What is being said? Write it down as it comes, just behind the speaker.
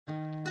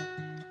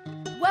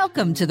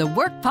Welcome to the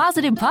Work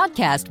Positive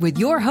Podcast with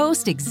your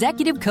host,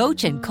 executive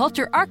coach, and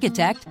culture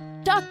architect,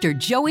 Dr.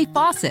 Joey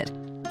Fawcett.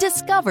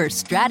 Discover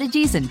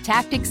strategies and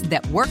tactics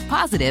that work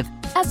positive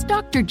as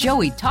Dr.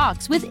 Joey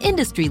talks with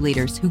industry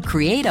leaders who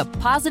create a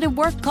positive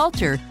work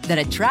culture that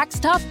attracts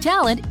top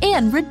talent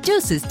and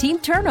reduces team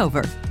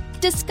turnover.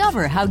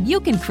 Discover how you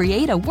can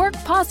create a work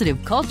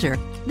positive culture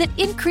that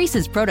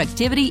increases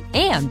productivity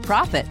and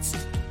profits.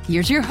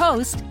 Here's your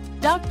host,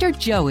 Dr.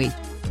 Joey.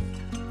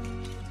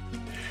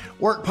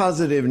 Work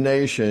Positive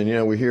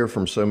Nation, we hear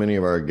from so many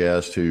of our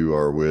guests who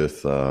are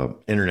with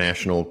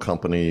international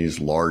companies,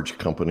 large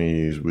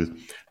companies with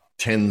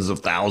tens of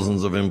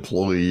thousands of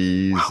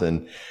employees. Wow.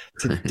 And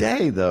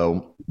today,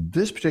 though,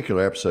 this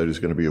particular episode is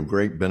going to be of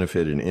great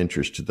benefit and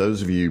interest to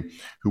those of you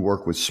who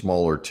work with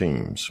smaller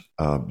teams.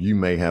 You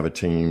may have a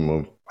team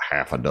of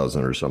half a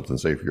dozen or something.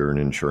 Say if you're an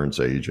insurance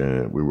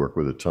agent, we work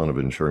with a ton of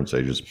insurance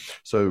agents.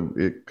 So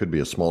it could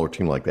be a smaller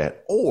team like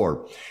that.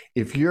 Or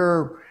if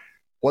you're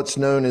what's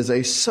known as a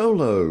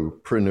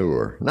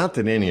solopreneur. Not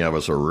that any of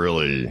us are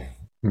really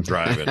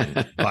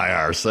driving by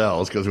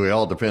ourselves because we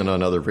all depend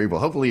on other people.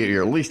 Hopefully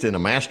you're at least in a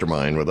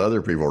mastermind with other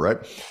people, right?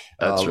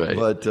 That's right.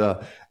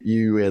 But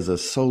you as a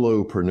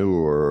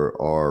solopreneur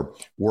are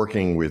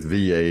working with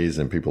VAs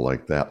and people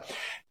like that.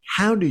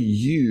 How do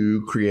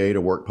you create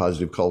a work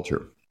positive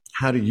culture?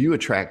 How do you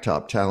attract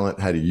top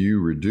talent? How do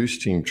you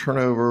reduce team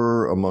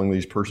turnover among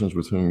these persons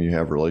with whom you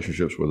have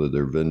relationships, whether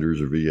they're vendors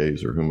or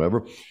VAs or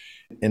whomever?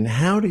 And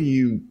how do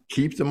you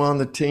keep them on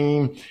the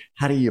team?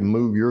 How do you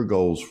move your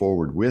goals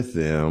forward with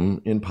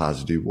them in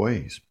positive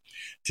ways?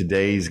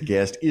 Today's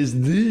guest is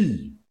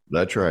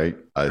that's right,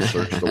 I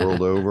searched the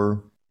world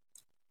over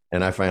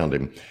and I found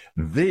him,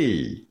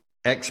 the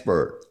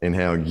expert in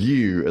how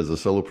you as a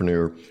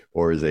solopreneur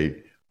or as a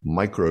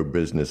micro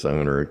business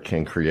owner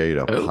can create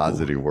a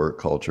positive work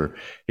culture.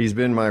 He's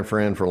been my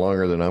friend for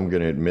longer than I'm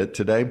going to admit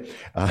today.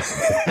 And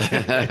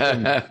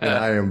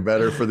I am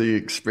better for the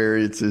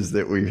experiences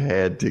that we've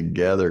had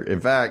together. In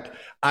fact,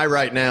 I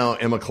right now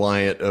am a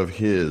client of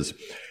his.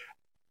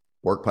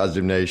 Work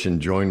Positive Nation,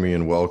 join me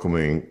in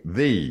welcoming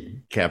the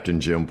Captain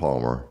Jim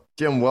Palmer.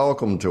 Jim,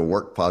 welcome to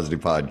Work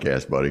Positive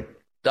Podcast, buddy.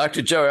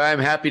 Dr. Joey, I'm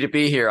happy to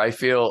be here. I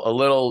feel a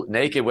little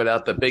naked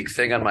without the big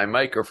thing on my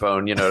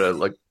microphone, to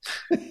like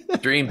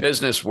dream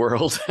business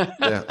world.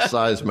 Yeah,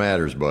 size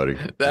matters, buddy.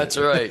 That's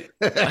right.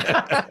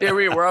 Here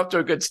we're off to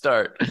a good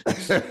start.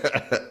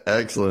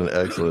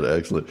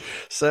 Excellent.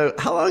 So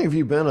how long have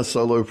you been a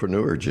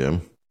solopreneur,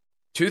 Jim?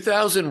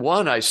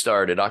 2001, I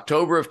started,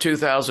 October of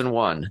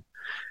 2001.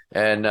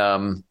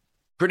 And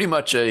pretty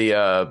much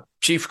a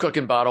chief cook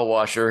and bottle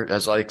washer,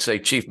 as I like to say,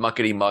 chief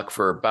muckety muck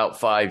for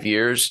about 5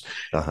 years.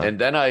 Uh-huh. And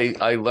then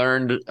I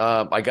learned,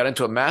 I got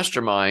into a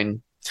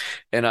mastermind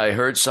and I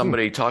heard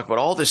somebody talk about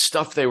all this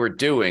stuff they were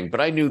doing,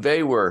 but I knew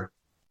they were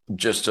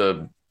just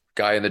a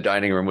guy in the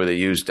dining room with a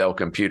used Dell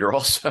computer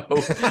also.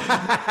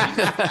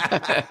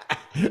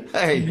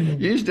 Hey,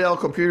 used Dell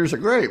computers are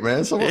great,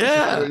 man. Someone's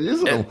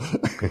using them.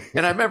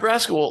 And I remember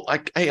asking,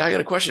 hey, I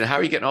got a question. How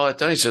are you getting all that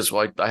done? He says,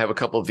 I have a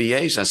couple of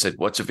VAs. And I said,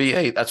 what's a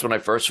VA? That's when I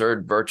first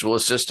heard virtual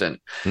assistant.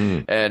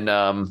 And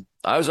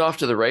I was off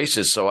to the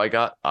races. So I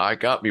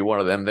got me one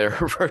of them. They're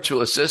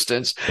virtual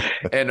assistants.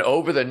 And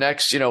over the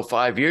next,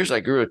 5 years, I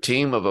grew a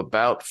team of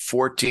about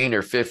 14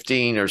 or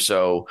 15 or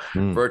so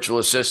virtual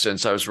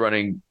assistants. I was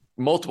running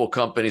multiple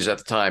companies at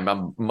the time.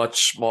 I'm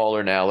much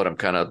smaller now that I'm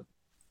kind of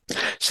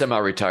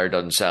semi-retired.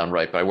 Doesn't sound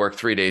right, but I work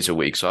 3 days a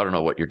week. So I don't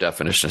know what your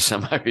definition of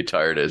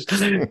semi-retired is,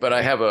 but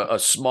I have a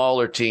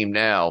smaller team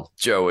now,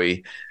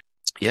 Joey.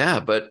 Yeah.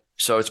 But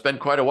so it's been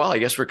quite a while. I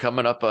guess we're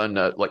coming up on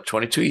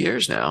 22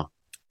 years now.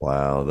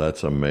 Wow.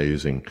 That's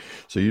amazing.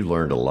 So you've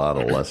learned a lot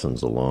of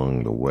lessons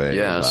along the way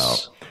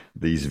about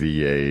these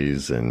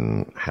VAs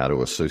and how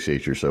to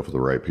associate yourself with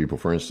the right people.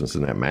 For instance,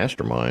 in that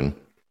mastermind,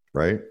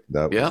 right?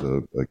 That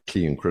was a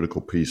key and critical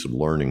piece of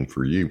learning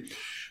for you.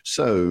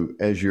 So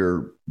as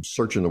you're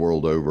searching the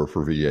world over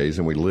for VAs,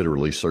 and we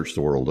literally search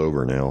the world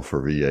over now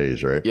for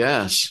VAs, right?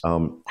 Yes.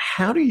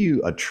 How do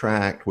you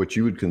attract what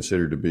you would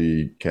consider to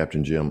be,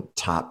 Captain Jim,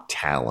 top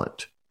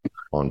talent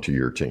onto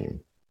your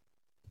team?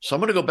 So I'm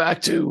going to go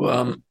back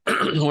to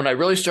when I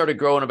really started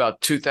growing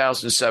about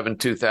 2007,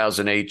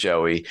 2008,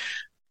 Joey.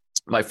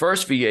 My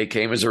first VA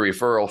came as a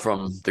referral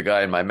from the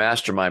guy in my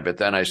mastermind, but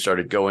then I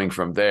started going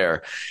from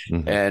there.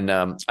 Mm-hmm. And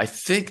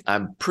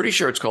I'm pretty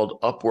sure it's called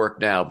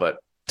Upwork now, but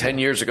 10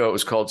 years ago it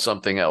was called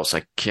something else.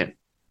 I can't,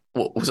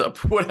 what was up,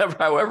 whatever,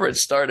 however it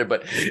started,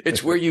 but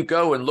it's where you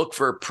go and look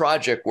for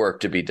project work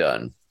to be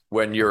done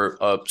when you're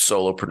a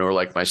solopreneur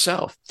like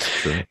myself.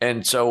 Sure.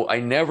 And so I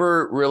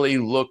never really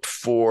looked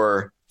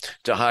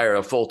to hire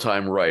a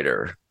full-time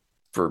writer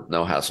for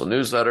No Hassle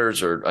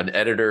newsletters or an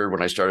editor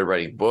when I started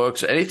writing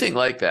books, anything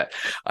like that.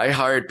 I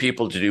hired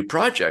people to do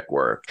project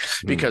work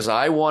because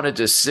I wanted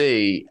to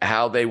see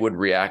how they would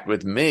react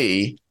with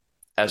me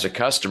as a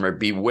customer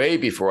way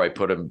before I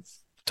put them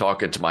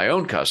talking to my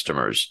own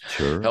customers,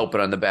 Sure.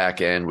 helping on the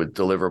back end with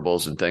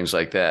deliverables and things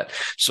like that.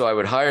 So I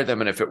would hire them.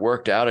 And if it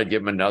worked out, I'd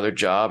give them another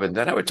job. And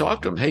then I would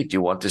talk to them. Hey, do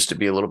you want this to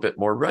be a little bit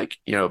more,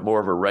 more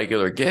of a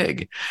regular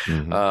gig?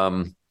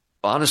 Mm-hmm.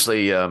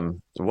 Honestly, a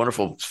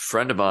wonderful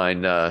friend of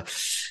mine,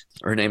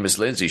 her name is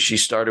Lindsay. She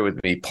started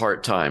with me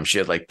part-time. She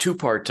had like 2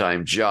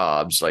 part-time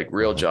jobs, like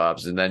real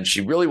jobs. And then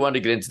she really wanted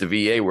to get into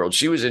the VA world.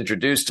 She was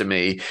introduced to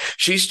me.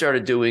 She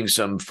started doing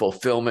some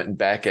fulfillment and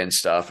back-end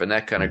stuff. And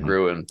that kind of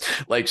grew. And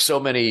like so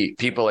many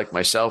people like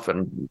myself,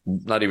 and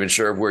not even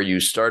sure of where you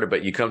started,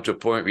 but you come to a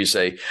point where you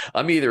say,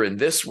 I'm either in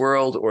this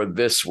world or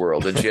this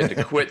world. And she had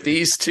to quit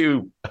these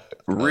 2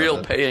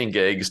 real paying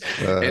gigs.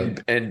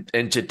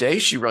 And today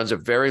she runs a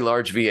very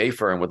large VA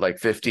firm with like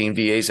 15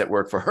 VAs that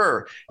work for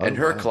her and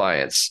her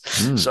clients.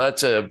 So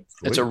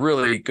it's a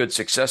really good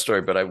success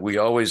story. But we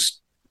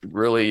always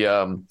really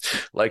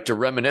like to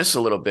reminisce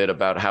a little bit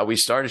about how we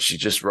started. She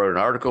just wrote an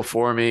article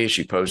for me.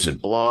 She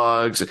posted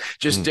blogs,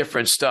 just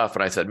different stuff.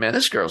 And I said, man,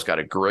 this girl's got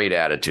a great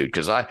attitude,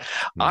 because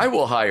I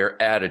will hire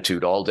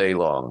attitude all day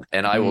long,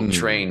 and I will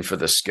train for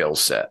the skill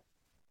set.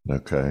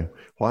 Okay.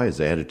 Why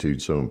is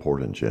attitude so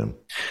important, Jim?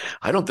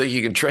 I don't think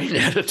you can train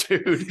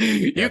attitude.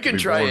 You can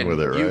try and with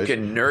it, right? You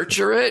can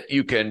nurture it.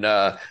 You can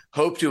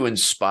hope to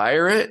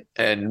inspire it,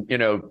 and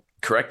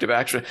corrective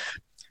action.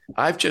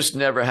 I've just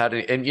never had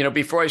any. And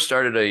before I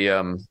started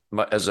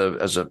as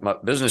a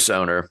business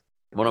owner,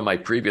 one of my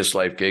previous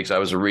life gigs, I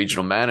was a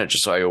regional manager,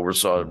 so I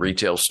oversaw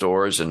retail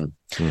stores, and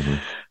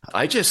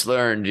I just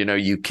learned,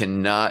 you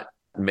cannot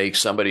make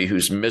somebody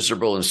who's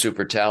miserable and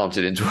super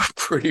talented into a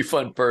pretty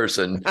fun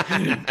person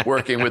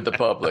working with the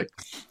public.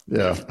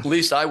 Yeah. At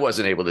least I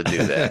wasn't able to do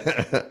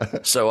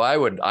that. So I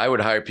would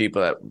hire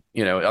people that,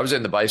 I was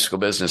in the bicycle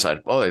business.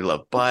 They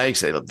love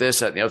bikes. They love this,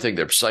 that, and the other thing.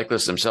 They're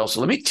cyclists themselves. So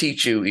let me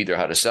teach you either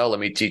how to sell. Let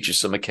me teach you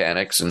some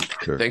mechanics and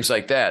things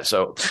like that.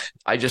 So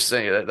I just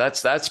think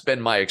that's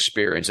been my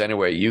experience.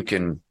 Anyway, you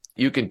can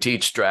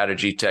teach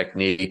strategy,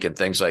 technique, and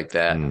things like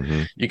that.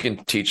 You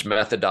can teach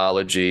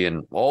methodology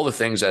and all the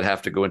things that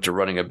have to go into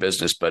running a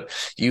business, but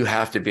you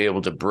have to be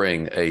able to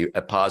bring a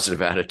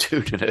positive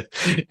attitude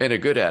and a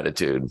good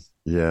attitude.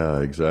 Yeah,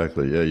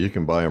 exactly. Yeah, you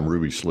can buy them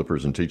ruby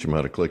slippers and teach them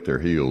how to click their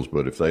heels,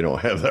 but if they don't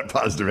have that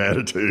positive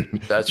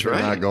attitude, that's right.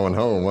 They're not going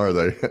home, are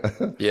they?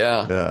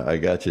 Yeah. Yeah, I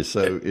got you.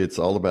 So it's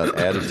all about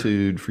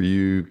attitude for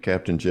you,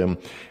 Captain Jim,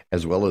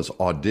 as well as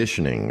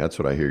auditioning. That's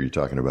what I hear you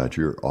talking about.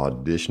 You're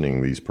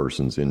auditioning these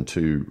persons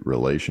into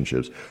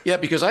relationships. Yeah,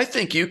 because I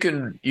think you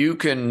can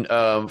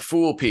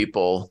fool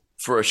people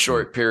for a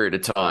short period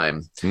of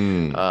time.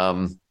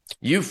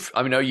 You've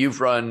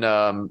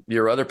run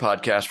your other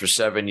podcast for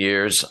 7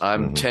 years.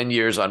 I'm 10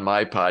 years on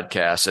my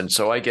podcast. And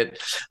so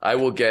I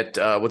will get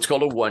what's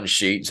called a one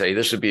sheet, say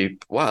this would be,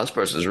 wow, this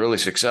person is really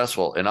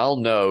successful. And I'll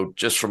know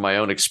just from my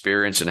own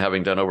experience and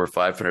having done over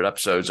 500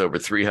 episodes, over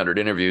 300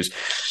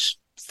 interviews,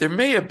 there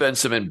may have been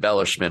some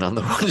embellishment on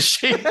the one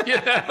sheet,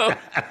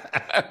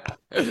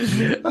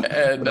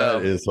 And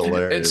that is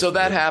hilarious. And so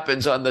that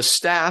happens on the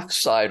staff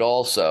side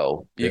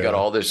also. You got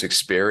all this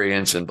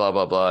experience and blah,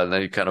 blah, blah. And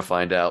then you kind of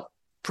find out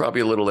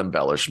probably a little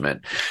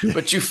embellishment,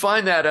 but you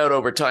find that out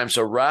over time.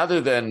 So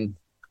rather than,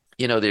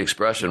 the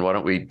expression, why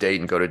don't we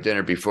date and go to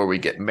dinner before we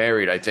get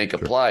married, I think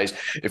applies.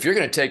 If you're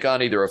going to take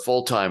on either a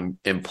full-time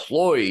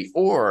employee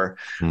or,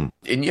 and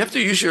you have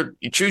to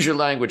choose your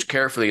language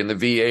carefully in the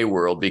VA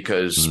world,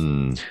 because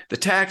the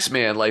tax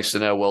man likes to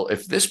know, well,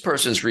 if this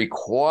person's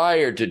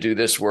required to do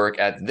this work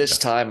at this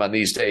time on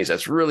these days,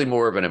 that's really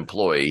more of an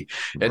employee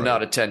and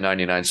not a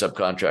 1099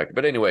 subcontractor.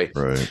 But anyway,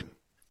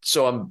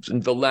 so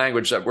the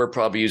language that we're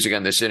probably using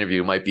on this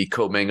interview might be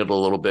commingled a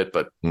little bit,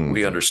 but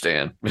we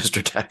understand,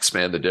 Mr.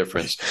 Taxman, the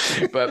difference.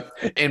 But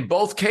in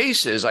both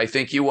cases, I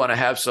think you want to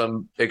have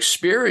some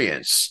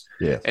experience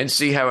and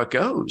see how it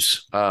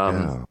goes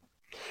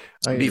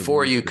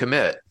before you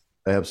commit.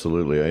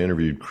 Absolutely. I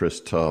interviewed Chris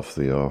Tuff,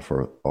 the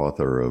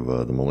author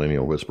of The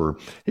Millennial Whisperer.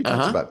 He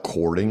talks about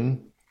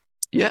courting.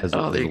 Yeah.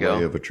 There you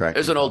go.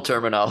 There's an old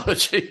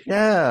terminology.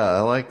 Yeah,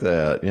 I like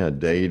that. Yeah,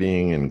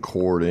 dating and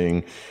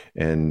courting,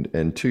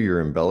 and to your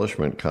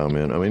embellishment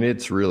comment, I mean,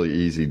 it's really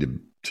easy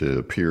to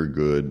appear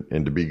good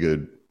and to be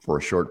good for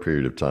a short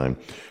period of time,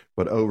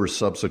 but over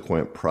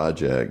subsequent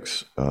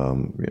projects,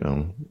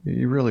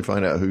 you really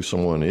find out who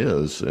someone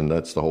is, and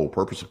that's the whole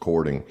purpose of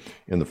courting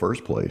in the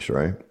first place,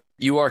 right?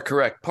 You are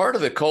correct. Part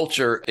of the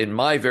culture in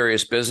my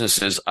various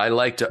businesses, I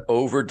like to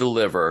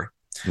over-deliver.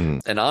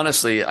 And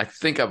honestly, I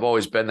think I've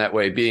always been that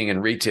way being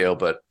in retail,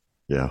 but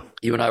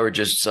you and I were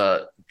just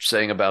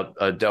saying about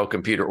a Dell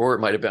computer, or it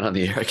might have been on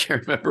the air. I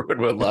can't remember what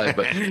went live,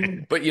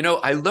 but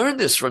I learned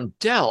this from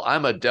Dell.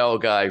 I'm a Dell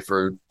guy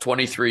for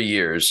 23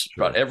 years.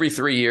 About every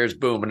 3 years,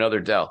 boom, another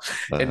Dell.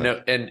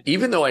 And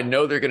even though I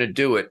know they're going to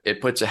do it,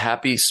 it puts a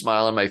happy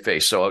smile on my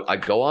face. So I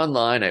go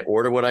online, I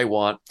order what I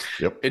want.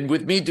 And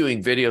with me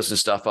doing videos and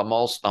stuff, I'm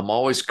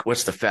always,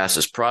 what's the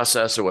fastest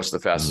processor? What's the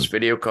fastest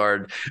video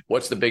card?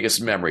 What's the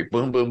biggest memory?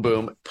 Boom, boom,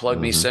 boom. Plug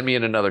me, send me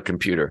in another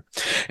computer.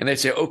 And they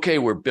say, okay,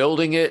 we're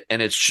building it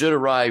and it should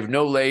arrive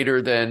no later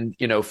later than,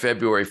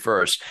 February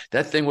 1st.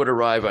 That thing would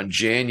arrive on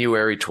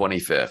January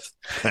 25th.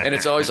 And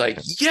it's always like,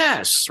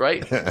 yes,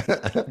 right?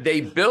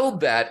 They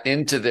build that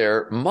into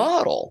their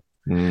model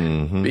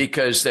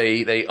because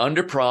they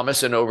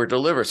underpromise and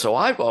overdeliver. So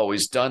I've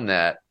always done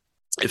that.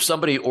 If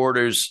somebody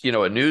orders,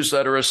 a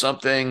newsletter or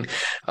something,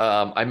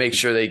 I make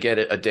sure they get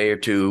it a day or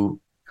two.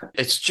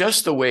 It's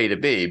just the way to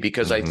be,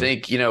 because I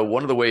think,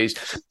 one of the ways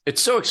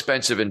it's so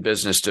expensive in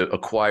business to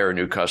acquire a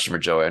new customer,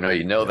 Joey. I know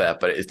you know that,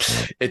 but it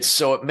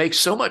makes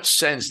so much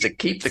sense to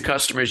keep the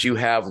customers you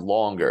have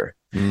longer.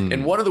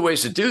 And one of the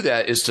ways to do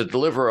that is to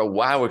deliver a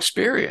wow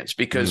experience,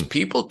 because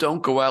people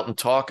don't go out and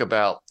talk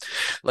about,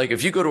 like,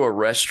 if you go to a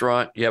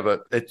restaurant, you've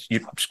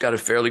got a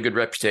fairly good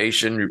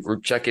reputation. We're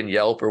checking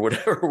Yelp or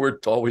whatever. We're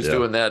always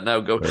doing that now.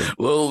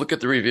 Well, look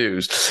at the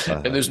reviews.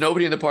 And there's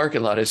nobody in the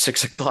parking lot at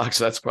 6:00.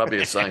 So that's probably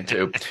a sign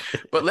too.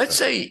 But let's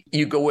say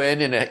you go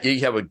in and you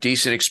have a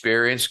decent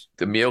experience.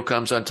 The meal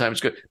comes on time. It's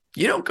good.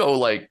 You don't go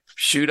like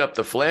shoot up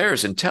the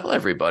flares and tell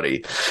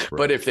everybody. Right.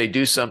 But if they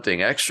do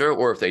something extra,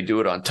 or if they do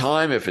it on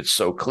time, if it's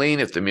so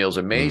clean, if the meal's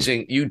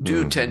amazing, you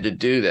do tend to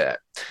do that.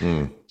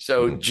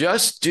 So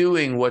just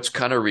doing what's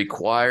kind of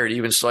required,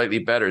 even slightly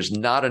better, is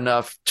not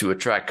enough to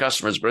attract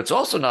customers, but it's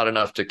also not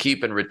enough to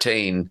keep and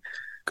retain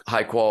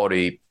high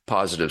quality,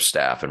 positive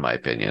staff, in my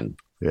opinion.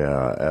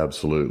 Yeah,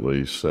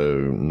 absolutely. So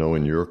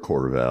knowing your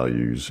core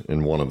values,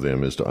 and one of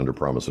them is to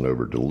underpromise and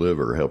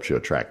overdeliver, helps you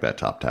attract that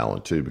top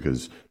talent too,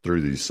 because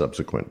through these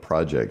subsequent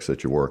projects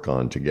that you work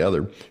on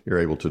together, you're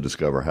able to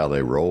discover how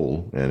they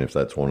roll. And if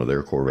that's one of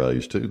their core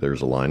values too,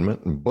 there's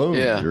alignment, and boom,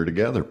 you're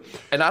together.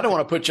 And I don't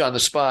want to put you on the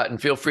spot,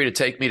 and feel free to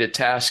take me to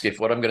task if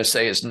what I'm going to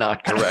say is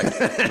not correct.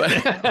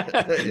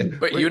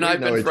 But you and I have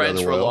been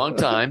friends for a long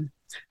time.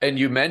 And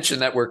you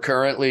mentioned that we're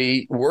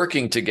currently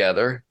working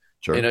together.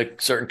 Sure. In a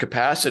certain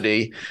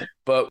capacity.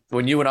 But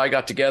when you and I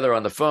got together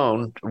on the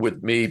phone,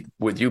 with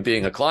you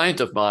being a client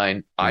of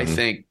mine, I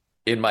think,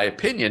 in my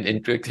opinion,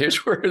 in fact,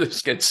 here's where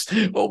this gets,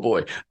 oh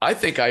boy, I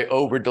think I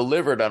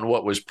over-delivered on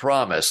what was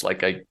promised.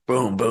 Like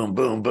boom, boom,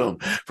 boom, boom.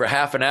 For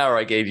half an hour,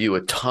 I gave you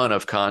a ton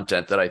of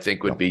content that I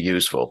think would be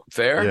useful.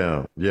 Fair?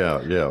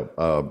 Yeah.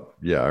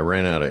 I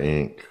ran out of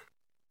ink.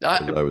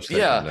 I was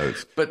taking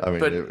notes. But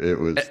it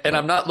was, and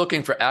I'm not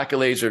looking for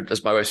accolades, or,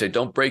 as my wife say,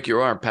 don't break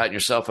your arm patting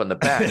yourself on the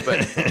back.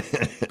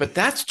 But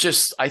that's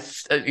just,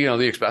 that's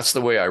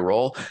the way I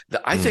roll.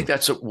 I think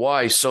that's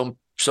why so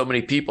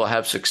many people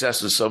have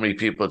success and so many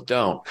people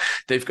don't.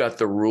 They've got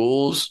the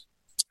rules.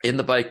 In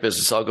the bike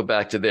business, I'll go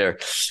back to there.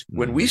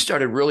 When we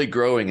started really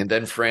growing and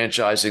then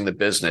franchising the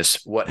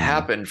business, what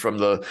happened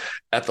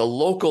at the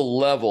local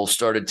level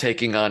started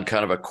taking on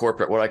kind of a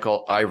corporate, what I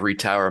call ivory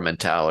tower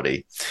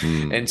mentality.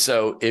 And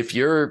so if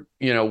you're,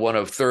 one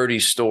of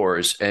 30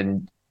 stores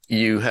and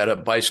you had a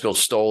bicycle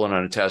stolen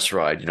on a test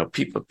ride,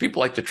 people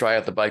like to try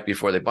out the bike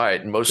before they buy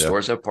it. And most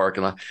stores have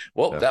parking lot.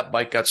 Well, that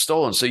bike got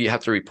stolen. So you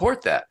have to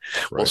report that.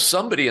 Right. Well,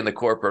 somebody in the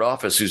corporate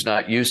office who's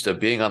not used to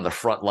being on the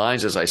front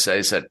lines, as I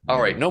say, said,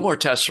 all right, no more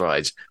test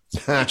rides.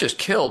 You just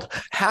killed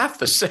half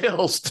the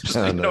sales.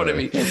 You know what I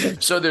mean?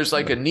 So there's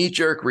like a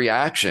knee-jerk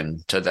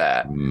reaction to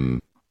that.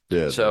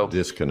 Yeah, so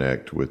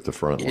disconnect with the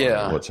front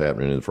line, what's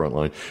happening in the front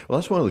line. Well,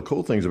 that's one of the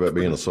cool things about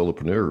being a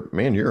solopreneur.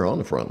 Man, you're on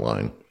the front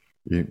line.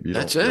 You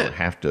don't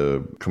have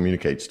to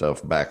communicate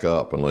stuff back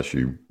up unless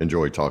you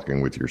enjoy talking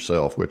with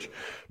yourself, which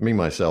me,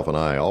 myself, and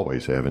I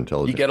always have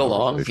intelligent. You get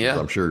along, yeah.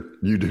 I'm sure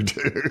you do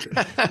too.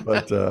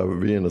 But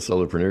being a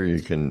solopreneur,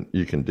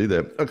 you can do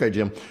that. Okay,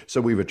 Jim.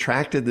 So we've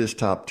attracted this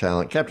top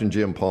talent, Captain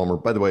Jim Palmer.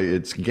 By the way,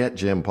 it's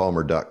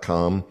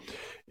getjimpalmer.com.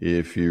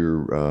 If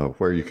you're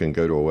where you can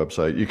go to a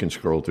website, you can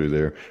scroll through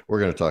there. We're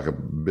going to talk a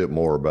bit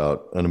more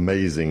about an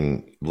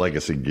amazing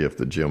legacy gift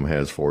that Jim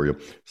has for you.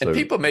 So, and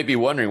people may be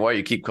wondering why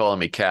you keep calling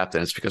me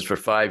Captain. It's because for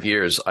 5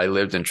 years I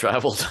lived and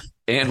traveled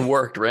and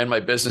ran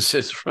my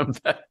businesses from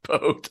that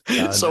boat.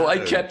 So I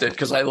kept it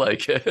because I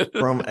like it.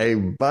 From a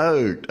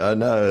boat. I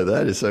know.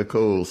 That is so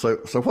cool. So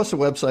what's the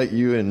website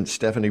you and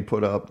Stephanie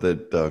put up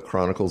that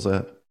chronicles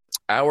that?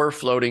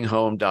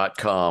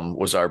 OurFloatingHome.com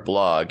was our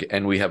blog,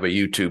 and we have a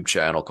YouTube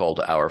channel called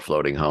Our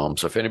Floating Home.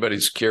 So if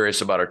anybody's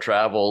curious about our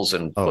travels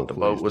and what the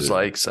boat was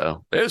like,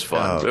 so it was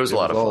fun. It was a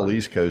lot of fun. All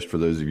East Coast for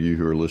those of you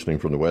who are listening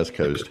from the West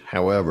Coast.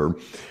 However,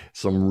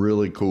 some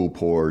really cool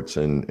ports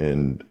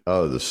and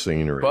the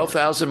scenery.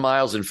 12,000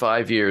 miles in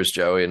 5 years,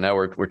 Joey, and now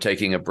we're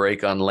taking a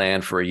break on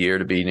land for a year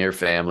to be near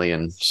family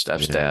and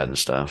Steph's dad and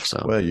stuff.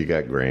 So well, you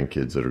got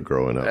grandkids that are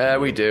growing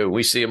up. We do.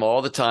 We see them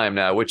all the time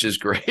now, which is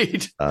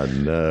great. I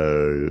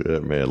know.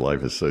 Man,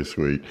 life is so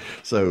sweet.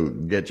 So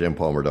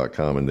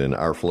getjimpalmer.com and then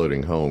Our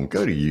Floating Home.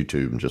 Go to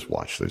YouTube and just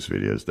watch those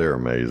videos. They're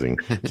amazing.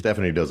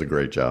 Stephanie does a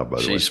great job, by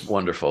the way. She's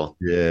wonderful.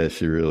 Yeah,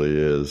 she really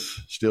is.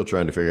 Still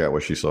trying to figure out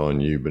what she saw in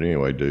you. But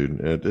anyway,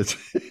 dude, it's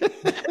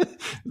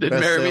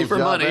didn't marry me for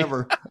money.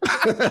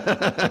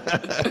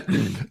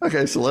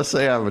 Okay, so let's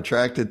say I've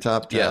attracted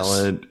top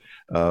talent.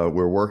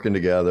 We're working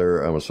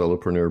together. I'm a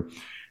solopreneur.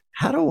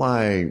 How do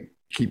I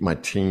keep my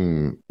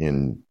team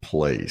in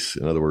place?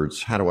 In other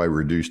words, how do I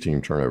reduce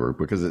team turnover?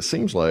 Because it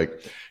seems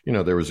like,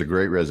 there was a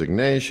great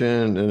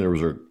resignation and there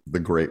was the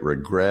great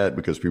regret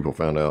because people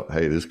found out,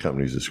 hey, this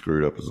company's as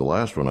screwed up as the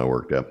last one I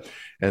worked at.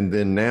 And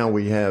then now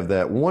we have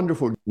that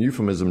wonderful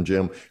euphemism,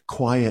 Jim,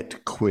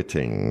 quiet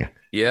quitting.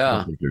 Yeah. I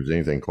don't think there's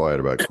anything quiet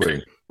about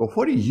quitting. But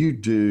what do you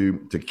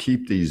do to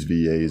keep these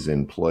VAs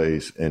in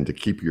place and to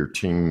keep your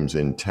teams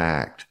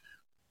intact?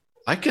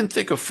 I can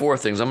think of 4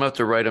 things. I'm going to have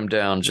to write them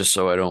down just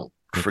so I don't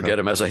forget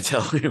them as I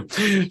tell you.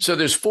 So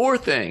there's 4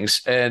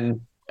 things,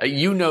 and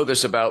you know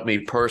this about me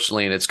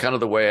personally, and it's kind of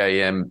the way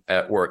I am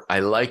at work. I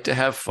like to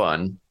have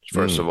fun,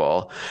 first of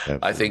all.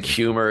 Absolutely. I think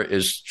humor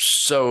is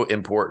so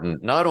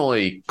important, not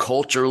only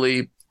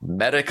culturally,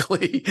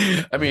 medically.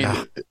 I mean,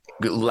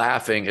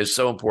 laughing is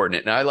so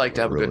important. And I like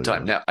to have a good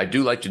time. Now, I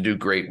do like to do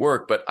great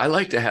work, but I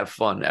like to have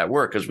fun at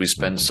work because we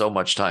spend so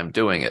much time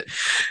doing it.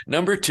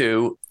 Number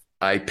 2,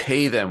 I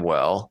pay them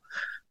well.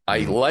 I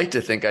like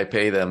to think I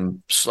pay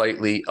them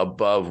slightly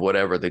above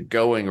whatever the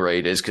going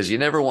rate is, because you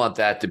never want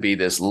that to be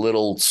this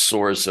little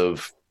source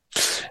of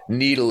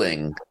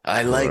needling.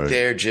 I like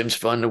there, Jim's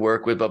fun to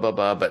work with, blah, blah,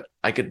 blah, but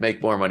I could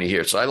make more money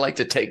here. So I like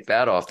to take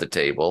that off the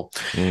table.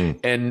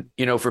 And,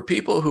 for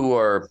people who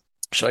are,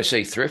 should I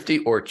say, thrifty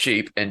or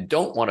cheap and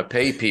don't want to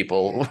pay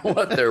people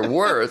what they're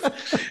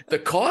worth, the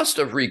cost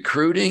of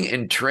recruiting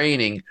and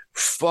training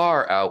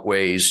far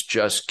outweighs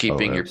just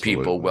keeping your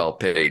people well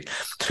paid.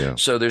 Yeah.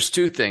 So there's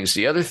 2 things.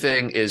 The other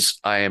thing is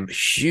I am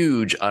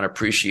huge on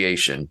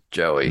appreciation,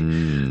 Joey.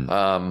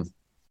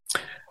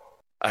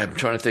 I'm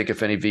trying to think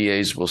if any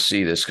VAs will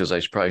see this because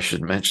I probably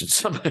should mention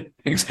some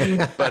things.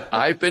 But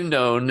I've been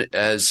known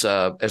as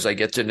I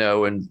get to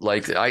know and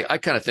I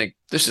kind of think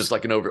this is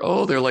like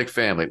they're like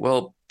family.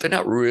 Well, they're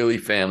not really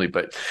family,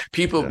 but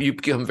people, you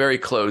become very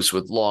close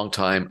with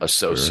longtime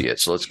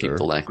associates. So let's keep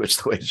the language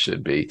the way it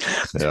should be.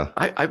 Yeah.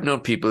 I've known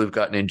people who've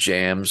gotten in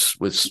jams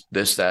with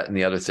this, that, and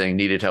the other thing,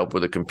 needed help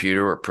with a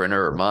computer or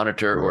printer or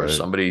monitor or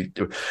somebody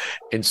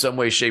in some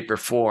way, shape, or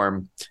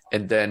form.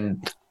 And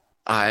then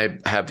I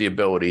have the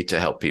ability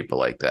to help people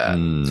like that. I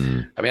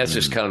mean, that's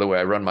just kind of the way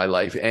I run my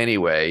life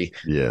anyway.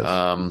 Yes.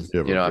 You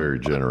have a very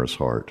generous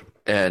heart.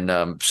 And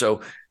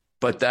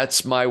but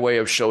that's my way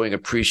of showing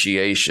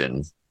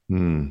appreciation.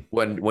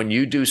 When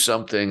you do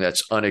something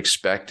that's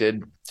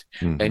unexpected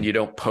and you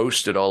don't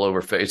post it all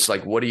over Facebook, it's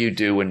like, what do you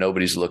do when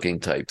nobody's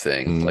looking type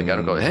thing? Like, I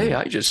don't go, hey,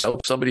 I just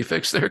helped somebody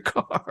fix their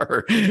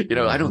car.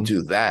 I don't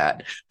do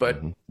that. But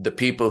the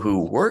people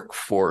who work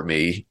for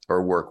me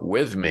or work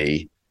with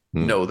me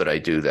know that I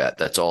do that.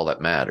 That's all that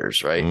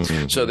matters, right?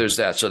 So there's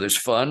that. So there's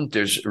fun,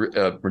 there's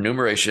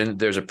remuneration,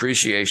 there's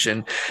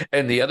appreciation.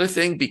 And the other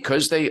thing,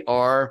 because they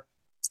are,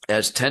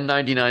 as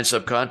 1099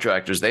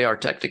 subcontractors, they are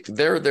technically,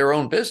 they're their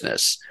own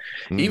business.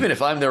 Even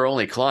if I'm their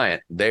only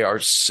client, they are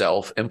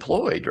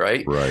self-employed,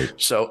 right? Right.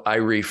 So I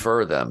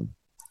refer them.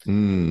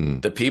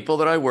 The people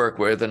that I work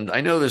with, and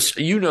I know this,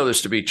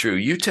 this to be true,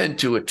 you tend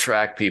to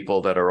attract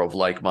people that are of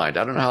like mind.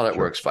 I don't know how that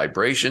works,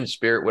 vibration,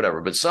 spirit,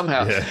 whatever, but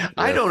somehow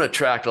I don't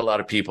attract a lot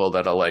of people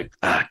that are like,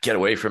 get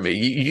away from me.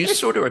 You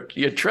sort of,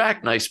 you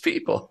attract nice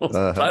people.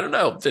 I don't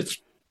know.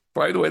 It's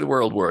probably the way the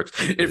world works.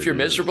 If you're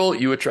miserable,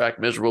 you attract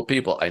miserable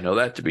people. I know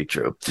that to be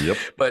true. Yep.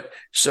 But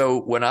so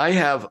when I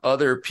have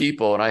other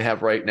people, and I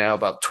have right now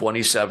about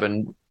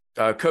 27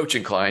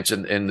 coaching clients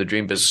in the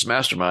Dream Business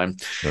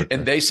Mastermind,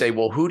 and they say,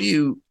 well,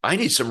 I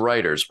need some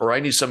writers, or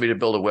I need somebody to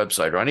build a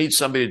website, or I need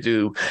somebody to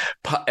do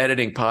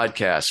editing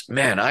podcasts.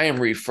 Man, I am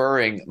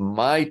referring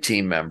my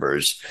team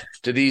members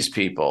to these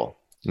people.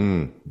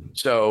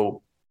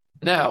 So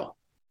now,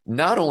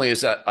 not only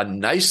is that a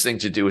nice thing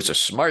to do, it's a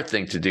smart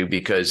thing to do,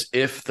 because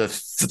if the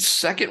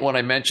second one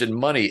I mentioned,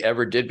 money,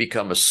 ever did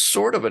become a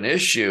sort of an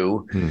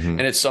issue,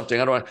 and it's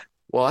something I don't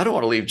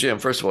want to leave Jim.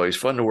 First of all, he's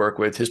fun to work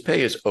with. His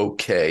pay is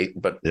okay,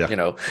 but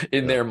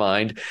in their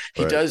mind,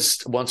 he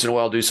does once in a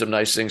while do some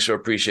nice things for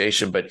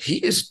appreciation, but he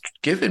has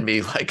given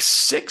me like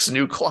 6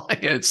 new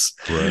clients.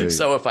 Right.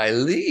 So if I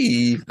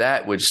leave,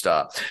 that would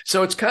stop.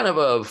 So it's kind of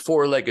a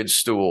 4-legged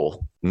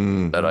stool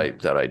that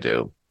I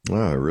do. Oh,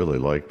 I really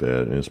like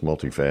that. And it's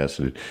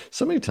multifaceted.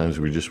 So many times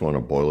we just want to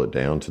boil it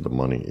down to the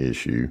money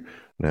issue.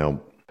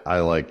 Now, I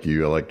like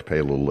to pay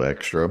a little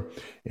extra.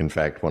 In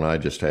fact, when I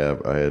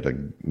had a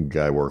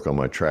guy work on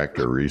my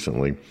tractor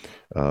recently,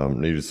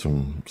 needed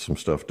some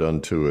stuff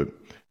done to it,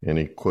 and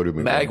he quoted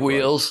me. Mag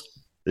wheels.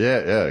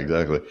 Yeah,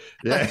 exactly.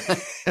 Yeah,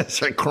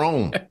 it's like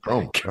chrome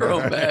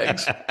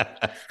bags.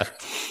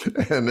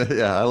 And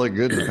I look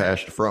good in the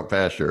front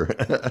pasture.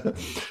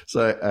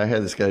 So I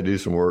had this guy do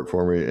some work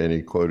for me, and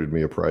he quoted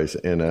me a price,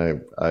 and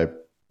I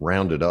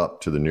rounded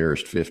up to the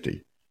nearest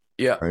 50.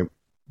 Yeah. Right?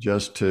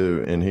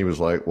 And he was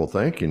like, well,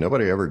 thank you.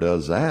 Nobody ever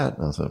does that.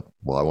 And I said,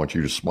 well, I want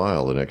you to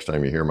smile the next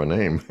time you hear my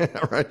name.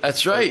 Right.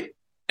 That's right.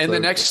 And the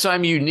next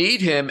time you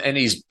need him and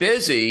he's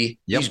busy,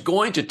 he's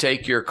going to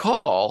take your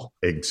call.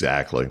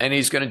 Exactly. And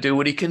he's going to do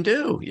what he can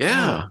do.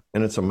 Yeah.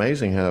 And it's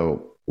amazing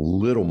how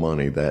little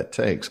money that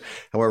takes.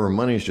 However,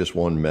 money is just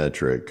one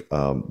metric.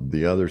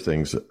 The other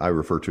things, I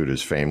refer to it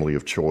as family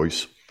of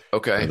choice.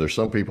 Okay. There's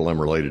some people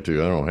I'm related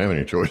to. I don't have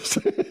any choice.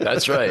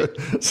 That's right.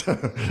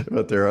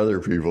 But there are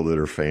other people that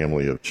are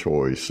family of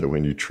choice. So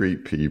when you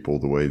treat people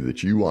the way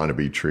that you want to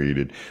be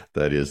treated,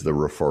 that is the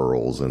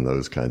referrals and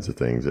those kinds of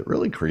things, it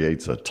really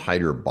creates a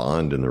tighter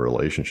bond in the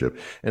relationship.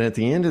 And at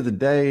the end of the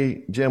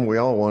day, Jim, we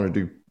all want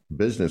to do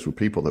business with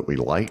people that we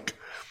like.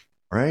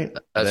 Right?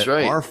 That's that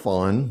right. Are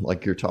fun,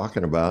 like you're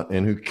talking about,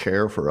 and who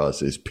care for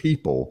us as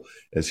people,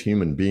 as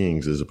human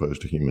beings, as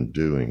opposed to human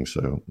doing.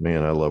 So,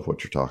 man, I love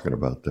what you're talking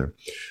about there.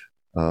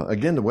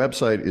 Again, the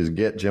website is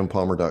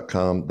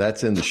getjimpalmer.com.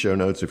 That's in the show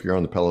notes if you're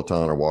on the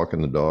Peloton or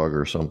walking the dog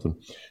or something.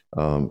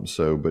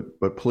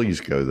 But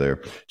please go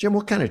there. Jim,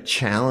 what kind of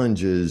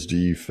challenges do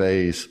you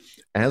face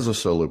as a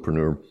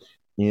solopreneur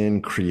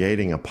in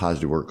creating a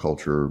positive work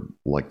culture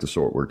like the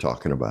sort we're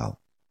talking about?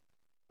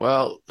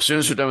 Well, as soon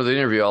as we're done with the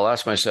interview, I'll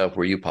ask myself,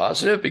 were you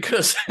positive?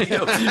 Because, in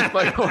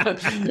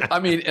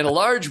a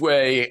large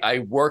way, I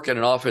work in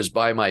an office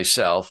by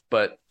myself,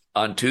 but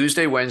on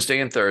Tuesday, Wednesday,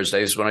 and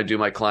Thursday is when I do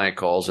my client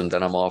calls, and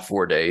then I'm off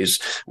 4 days,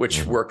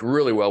 which worked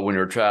really well when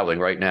you're traveling.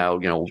 Right now,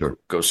 Sure.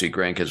 Go see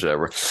grandkids,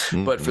 whatever.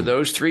 But for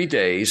those 3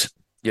 days,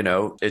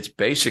 it's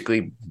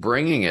basically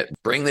bring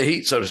the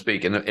heat, so to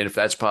speak. And if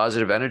that's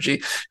positive energy,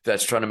 if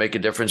that's trying to make a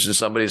difference in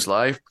somebody's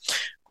life,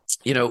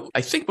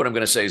 I think what I'm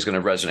going to say is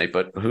going to resonate,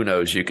 but who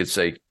knows? You could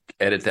say,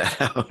 edit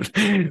that out.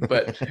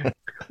 But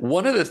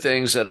one of the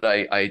things that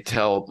I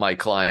tell my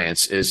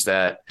clients is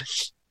that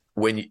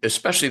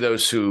especially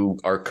those who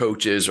are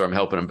coaches, or I'm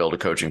helping them build a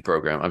coaching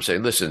program, I'm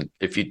saying, listen,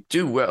 if you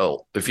do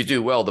well,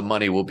 the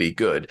money will be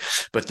good.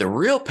 But the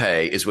real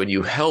pay is when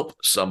you help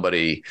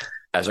somebody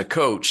as a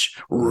coach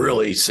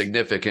really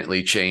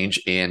significantly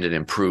change and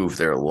improve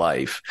their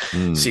life.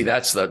 See,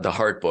 that's the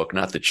heart book,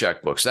 not the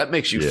checkbooks. That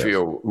makes you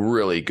feel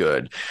really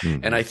good.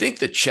 And I think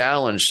the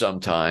challenge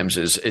sometimes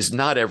is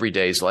not every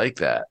day is like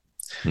that.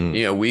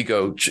 We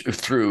go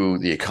through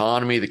the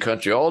economy, the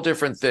country, all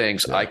different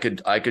things. Yeah.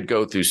 I could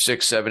go through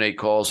 6, 7, 8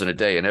 calls in a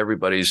day, and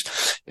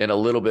everybody's in a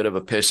little bit of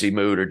a pissy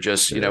mood, or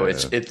just,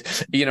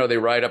 they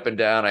ride up and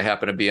down. I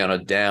happen to be on a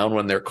down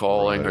when they're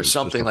calling, or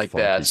something like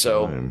that.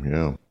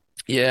 So,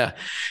 yeah,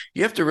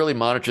 you have to really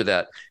monitor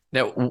that.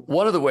 Now,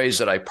 one of the ways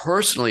that I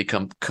personally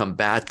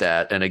combat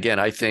that, and again,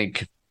 I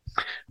think,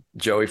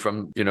 Joey,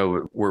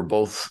 we're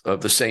both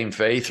of the same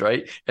faith,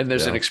 right? And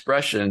there's an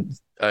expression,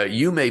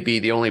 you may be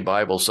the only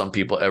Bible some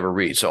people ever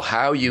read. So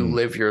how you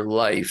live your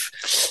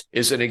life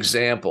is an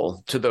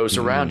example to those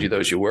around you,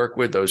 those you work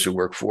with, those who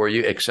work for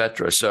you, et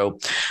cetera. So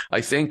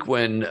I think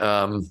when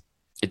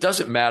it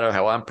doesn't matter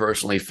how I'm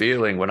personally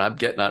feeling when I'm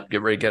getting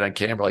ready to get on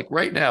camera. Like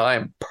right now, I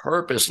am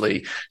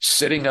purposely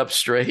sitting up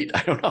straight.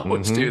 I don't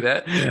always do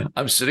that.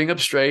 I'm sitting up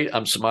straight.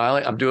 I'm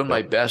smiling. I'm doing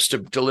my best to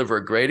deliver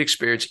a great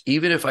experience,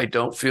 even if I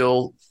don't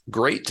feel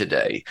great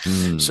today.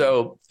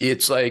 So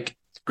it's like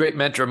great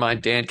mentor of mine,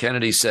 Dan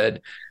Kennedy,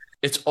 said,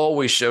 it's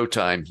always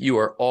showtime. You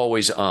are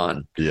always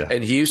on. Yeah.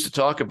 And he used to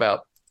talk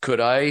about,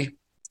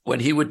 when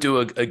he would do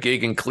a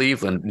gig in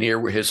Cleveland near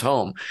his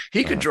home,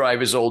 he could drive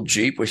his old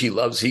Jeep, which he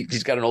loves.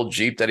 He's got an old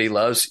Jeep that he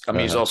loves. I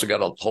mean, he's also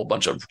got a whole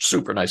bunch of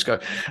super nice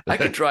cars. I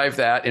could drive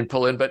that and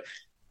pull in, but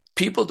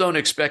people don't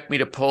expect me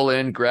to pull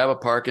in, grab a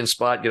parking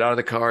spot, get out of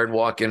the car, and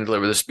walk in and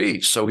deliver the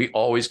speech. So he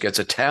always gets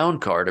a town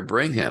car to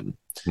bring him,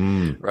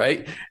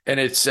 right? And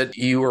it said,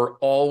 you are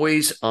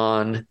always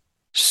on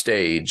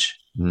stage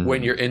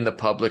when you're in the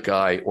public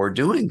eye or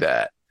doing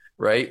that.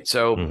 Right.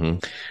 So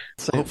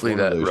hopefully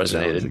that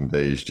resonated.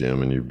 Days,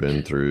 Jim, and you've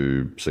been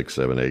through 6,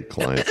 7, 8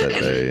 clients that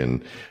day,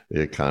 and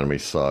the economy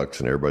sucks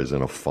and everybody's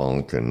in a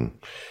funk. And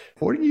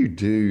what do you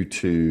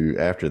do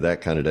after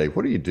that kind of day,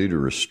 what do you do to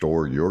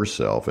restore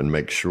yourself and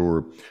make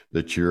sure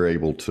that you're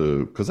able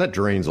to, because that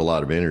drains a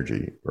lot of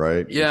energy,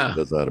 right? Yeah. It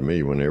does that to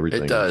me when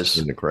everything is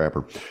in the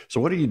crapper.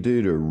 So what do you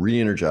do to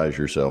re-energize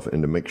yourself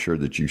and to make sure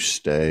that you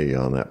stay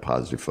on that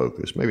positive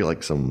focus? Maybe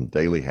like some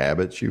daily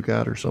habits you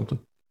got or something?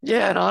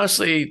 Yeah. And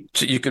honestly,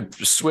 you could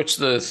switch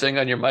the thing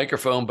on your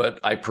microphone, but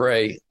I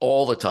pray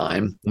all the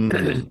time.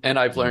 And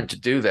I've learned to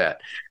do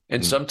that.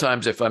 And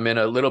sometimes if I'm in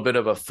a little bit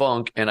of a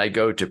funk and I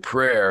go to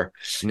prayer,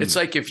 it's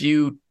like if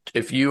you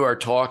are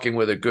talking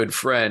with a good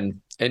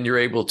friend and you're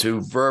able to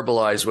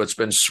verbalize what's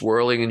been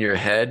swirling in your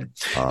head.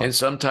 And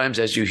sometimes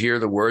as you hear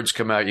the words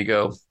come out, you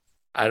go,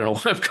 I don't know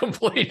why I've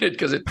complained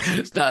because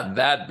it's not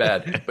that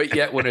bad. But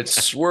yet when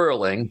it's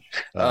swirling,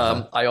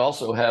 I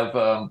also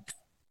have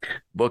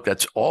book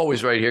that's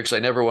always right here because I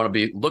never want to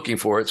be looking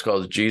for it. It's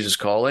called Jesus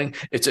Calling.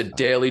 It's a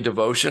daily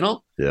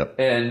devotional. Yep.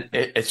 And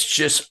it's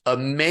just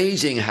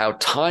amazing how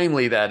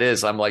timely that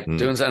is. I'm like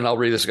doing that and I'll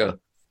read this and go,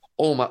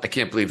 oh my, I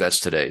can't believe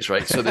that's today's,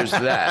 right? So there's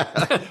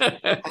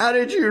that. How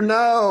did you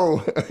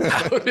know?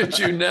 How did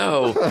you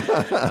know?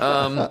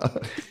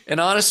 And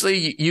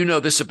honestly, you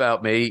know this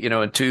about me,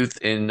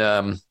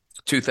 in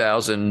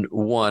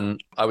 2001,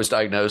 I was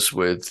diagnosed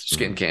with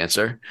skin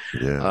cancer.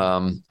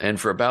 Yeah. And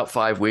for about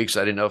 5 weeks, I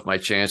didn't know if my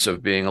chance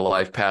of being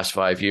alive past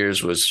 5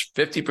 years was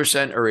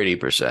 50% or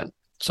 80%.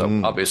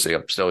 So obviously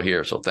I'm still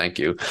here. So thank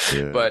you.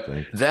 Yeah, but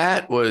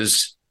that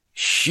was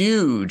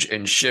huge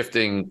in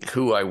shifting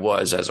who I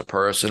was as a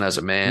person, as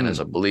a man, as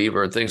a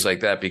believer, and things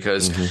like that,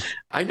 because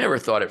I never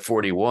thought at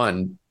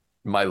 41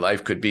 my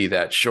life could be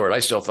that short. I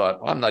still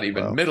thought, well, I'm not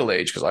even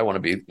middle-aged because I want to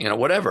be,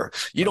 whatever.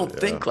 You don't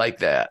think like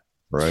that.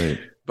 Right.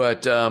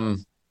 But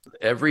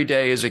every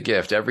day is a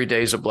gift. Every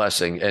day is a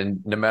blessing.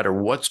 And no matter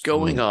what's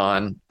going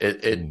on,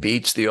 it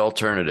beats the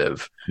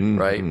alternative.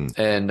 Right.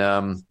 And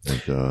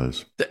it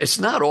does. It's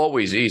not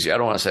always easy. I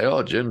don't want to say,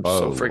 oh, Jim's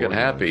so friggin'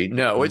 happy.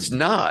 No, it's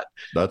not.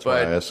 That's why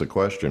I asked the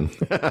question.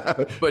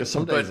 But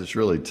sometimes it's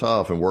really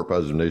tough, and Work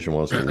Positive Nation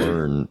wants to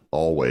learn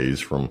always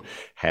from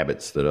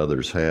habits that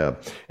others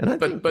have. And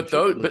but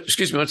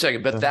excuse me one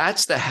second. But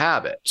that's the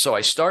habit. So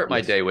I start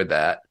my day with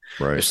that.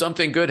 Right. If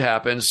something good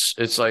happens,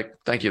 it's like,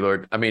 thank you,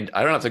 Lord. I mean,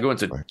 I don't have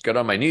to get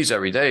on my knees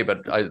every day,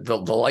 but the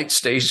light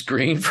stays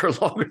green for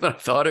longer than I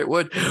thought it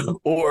would.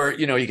 Or,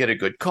 you get a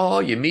good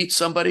call, you meet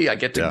somebody, I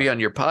get to be on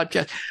your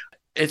podcast.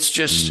 It's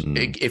just,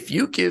 if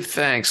you give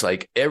thanks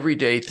like every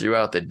day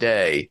throughout the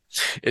day,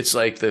 it's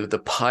like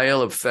the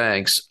pile of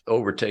thanks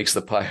overtakes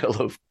the pile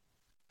of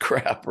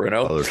crap,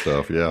 Other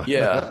stuff. Yeah.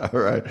 Yeah. All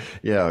right.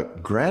 Yeah.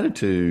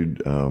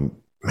 Gratitude,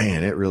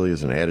 man, it really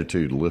is an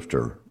attitude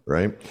lifter.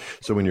 Right.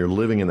 So when you're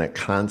living in that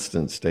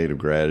constant state of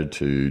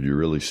gratitude, you're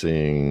really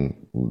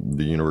seeing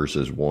the universe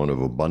as one of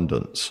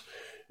abundance.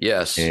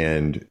 Yes.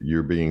 And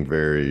you're being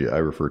I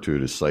refer to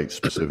it as site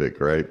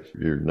specific, right?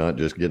 You're not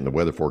just getting the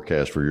weather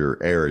forecast for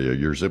your area,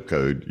 your zip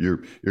code.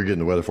 You're getting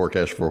the weather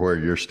forecast for where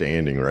you're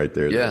standing right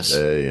there that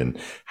day, and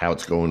how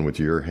it's going with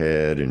your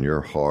head and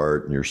your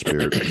heart and your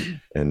spirit.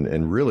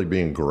 and really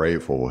being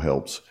grateful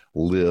helps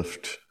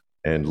lift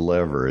and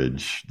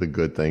leverage the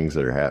good things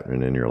that are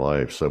happening in your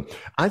life. So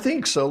I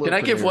think solopreneurs. Can I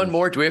give one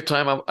more? Do we have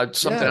time?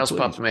 Something else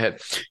popped in my head.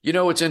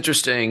 What's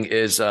interesting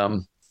is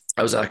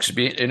I was actually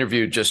being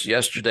interviewed just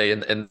yesterday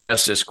and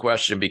asked this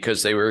question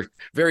because they were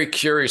very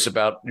curious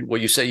about, well,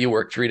 you say you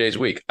work 3 days a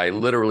week. I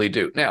literally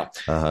do. Now,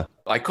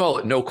 I call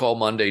it no call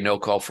Monday, no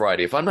call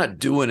Friday. If I'm not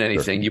doing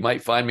anything, you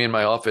might find me in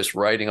my office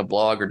writing a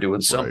blog or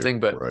doing something.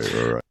 But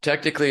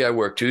technically I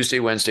work Tuesday,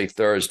 Wednesday,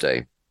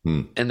 Thursday.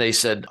 And they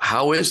said,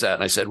 how is that?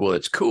 And I said, well,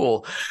 it's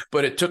cool,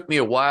 but it took me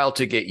a while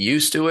to get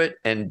used to it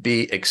and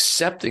be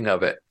accepting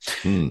of it.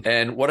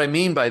 And what I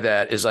mean by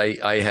that is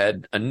I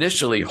had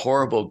initially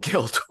horrible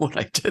guilt when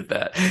I did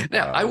that.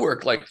 Now, I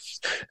worked like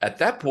at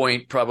that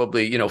point,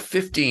 probably,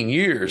 15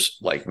 years,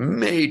 like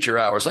major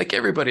hours, like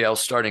everybody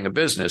else starting a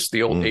business,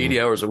 the old 80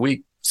 hours a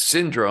week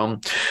syndrome.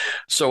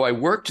 So I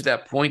worked to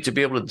that point to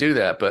be able to do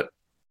that. But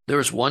there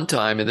was one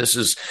time, and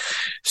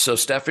so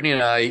Stephanie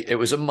and I, it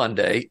was a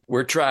Monday,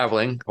 we're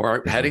traveling,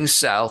 we're heading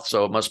south.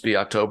 So it must be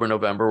October,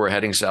 November. We're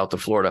heading south to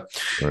Florida.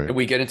 Right. And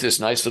we get into this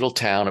nice little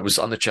town. It was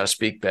on the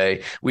Chesapeake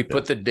Bay. We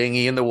put the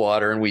dinghy in the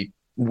water and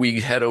we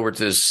head over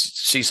to this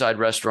seaside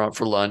restaurant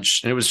for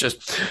lunch. And it was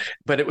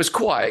but it was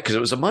quiet because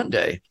it was a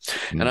Monday.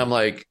 And I'm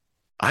like,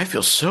 I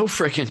feel so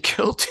freaking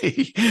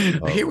guilty.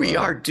 Here we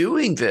are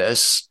doing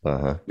this.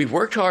 We've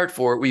worked hard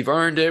for it. We've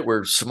earned it.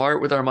 We're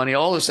smart with our money,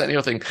 all this, that, and the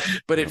other thing.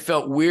 But it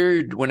felt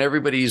weird when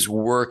everybody's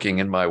working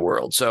in my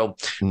world. So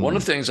one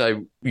of the things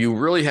you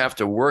really have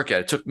to work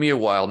at, it took me a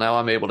while. Now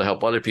I'm able to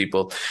help other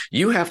people.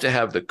 You have to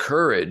have the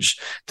courage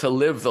to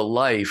live the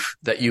life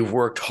that you've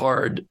worked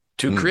hard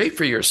to create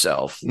for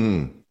yourself.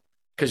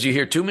 Because you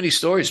hear too many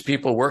stories,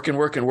 people working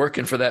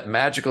for that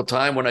magical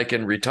time when I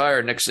can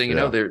retire. Next thing you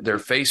know, they're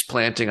face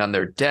planting on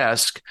their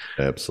desk.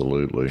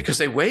 Absolutely. Because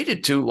they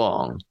waited too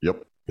long.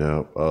 Yep.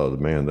 Yeah. Oh,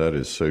 man, that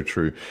is so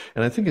true.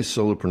 And I think as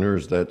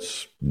solopreneurs,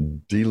 that's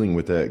dealing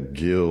with that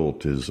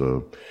guilt is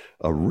a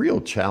real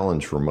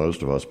challenge for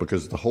most of us,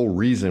 because the whole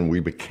reason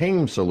we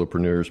became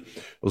solopreneurs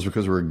was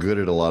because we were good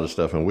at a lot of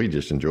stuff and we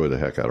just enjoy the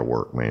heck out of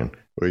work, man.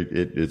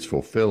 It's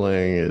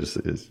fulfilling,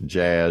 it's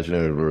jazz, it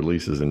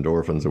releases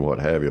endorphins and what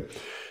have you.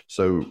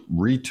 So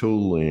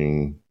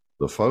retooling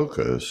the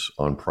focus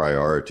on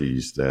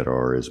priorities that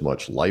are as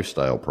much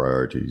lifestyle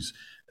priorities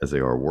as they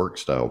are work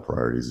style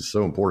priorities is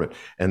so important.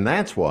 And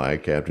that's why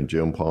Captain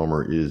Jim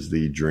Palmer is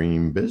the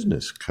dream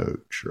business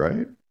coach,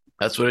 right?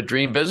 That's what a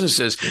dream business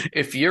is.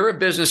 If you're a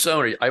business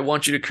owner, I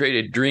want you to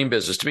create a dream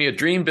business. To me, a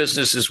dream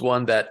business is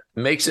one that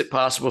makes it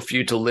possible for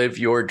you to live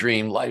your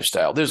dream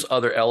lifestyle. There's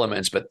other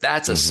elements, but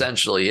that's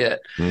essentially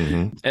it.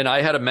 And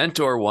I had a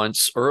mentor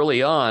once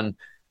early on,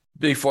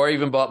 before I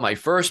even bought my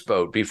first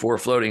boat, before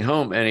floating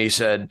home. And he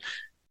said,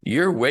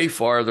 you're way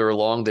farther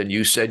along than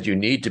you said you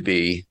need to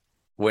be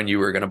when you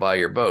were going to buy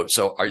your boat.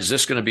 So is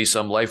this going to be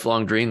some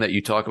lifelong dream that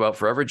you talk about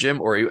forever,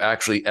 Jim, or are you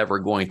actually ever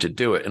going to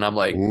do it? And I'm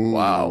like,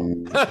 wow.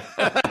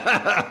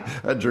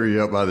 That drew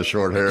you up by the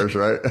short hairs,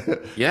 right?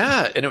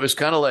 Yeah. And it was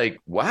kind of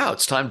like, wow,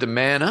 it's time to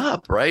man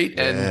up, right?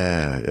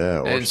 And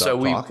Or stop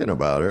talking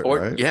about it,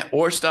 right? Yeah,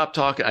 or stop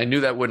talking. I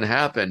knew that wouldn't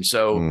happen.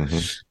 So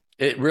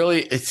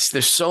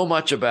there's so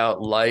much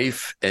about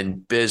life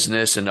and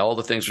business and all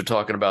the things we're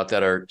talking about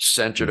that are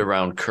centered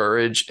around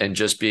courage and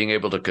just being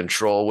able to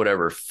control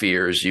whatever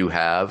fears you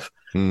have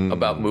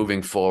about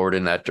moving forward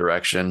in that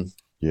direction.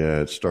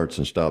 Yeah, it starts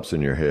and stops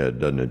in your head,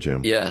 doesn't it,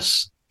 Jim?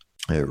 Yes.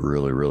 It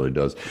really, really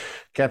does.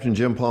 Captain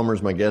Jim Palmer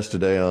is my guest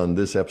today on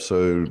this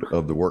episode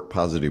of the Work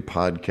Positive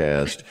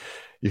podcast.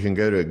 You can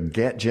go to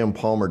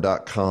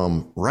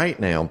getjimpalmer.com right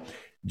now.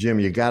 Jim,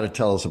 you got to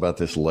tell us about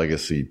this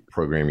legacy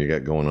program you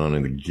got going on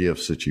and the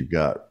gifts that you've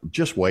got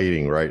just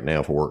waiting right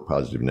now for Work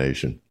Positive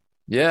Nation.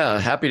 Yeah,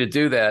 happy to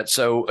do that.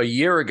 So a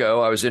year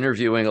ago, I was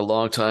interviewing a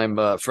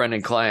longtime friend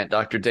and client,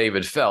 Dr.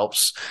 David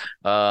Phelps.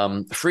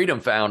 Freedom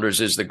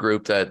Founders is the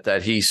group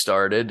that he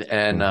started,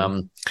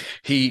 and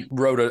he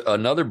wrote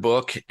another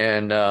book,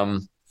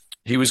 and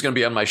he was going to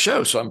be on my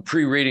show. So I'm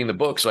pre-reading the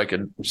book so I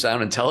can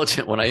sound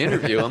intelligent when I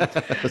interview him.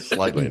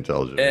 Slightly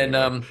intelligent.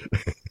 And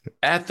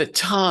at the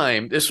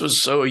time, this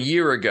was a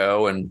year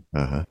ago, and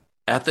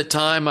at the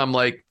time, I'm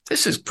like,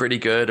 this is pretty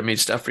good. I mean,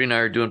 Stephanie and I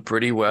are doing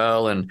pretty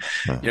well. And,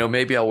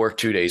 maybe I'll work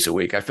 2 days a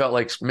week. I felt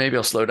like maybe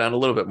I'll slow down a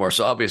little bit more.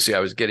 So obviously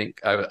I was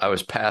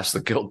past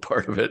the guilt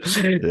part of it,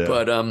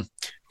 but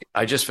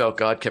I just felt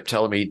God kept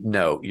telling me,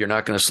 no, you're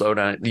not going to slow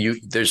down.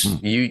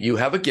 You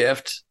have a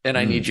gift and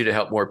I need you to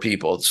help more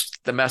people. It's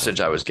the message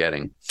I was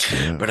getting,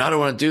 but I don't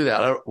want to do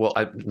that.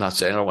 I'm not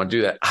saying I don't want to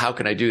do that. How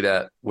can I do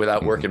that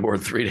without working more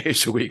than 3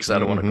 days a week? Cause I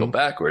don't want to go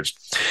backwards.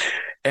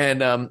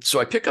 And so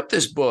I pick up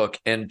this book,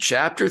 and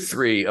chapter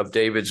 3 of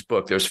David's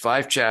book, there's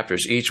 5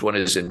 chapters. Each one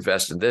is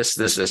invest in this.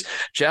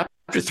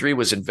 Chapter 3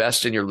 was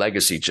invest in your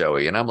legacy,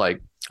 Joey. And I'm like,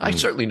 I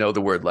certainly know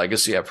the word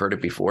legacy. I've heard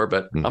it before,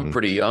 but I'm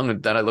pretty young.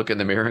 And then I look in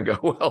the mirror and go,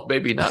 well,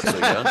 maybe not so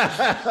young.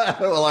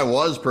 Well, I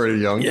was pretty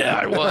young. Yeah,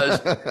 I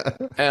was.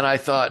 And I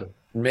thought,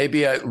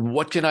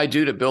 what can I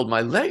do to build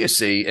my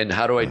legacy? And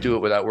how do I do it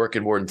without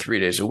working more than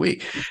 3 days a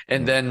week?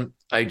 And then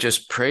I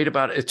just prayed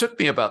about it. It took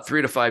me about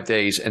 3 to 5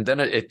 days. And then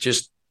it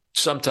just,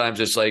 sometimes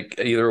it's like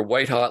either a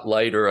white hot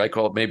light or I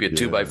call it maybe a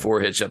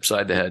 2x4 hitch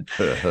upside the head.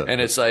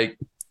 And it's like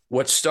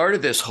what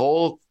started this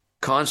whole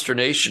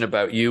consternation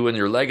about you and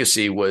your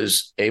legacy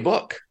was a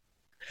book.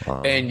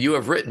 Wow. And you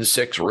have written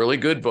 6 really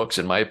good books,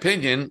 in my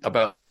opinion,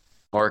 about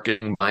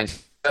marketing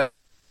mindset.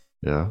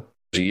 Yeah.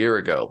 A year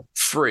ago,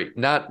 free,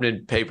 not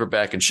in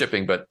paperback and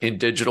shipping, but in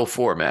digital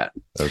format.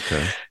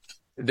 Okay.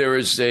 There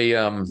is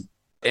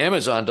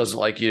Amazon doesn't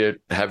like you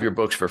to have your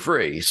books for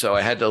free. So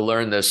I had to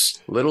learn this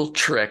little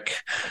trick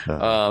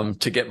to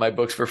get my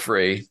books for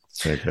free.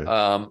 Okay.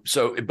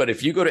 But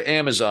if you go to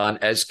Amazon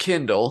as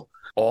Kindle,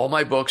 all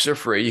my books are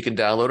free. You can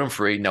download them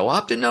free. No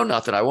opt-in, no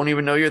nothing. I won't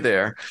even know you're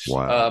there.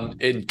 Wow.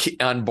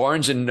 On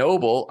Barnes &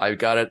 Noble, I've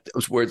got it.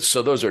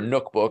 So those are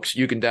Nook books.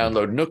 You can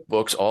download Nook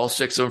books, all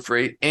 6 of them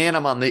free. And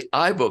I'm on the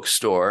iBook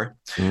store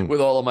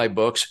with all of my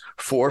books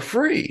for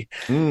free.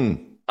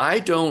 I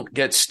don't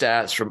get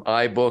stats from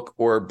iBook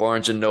or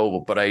Barnes & Noble,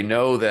 but I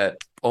know that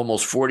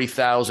almost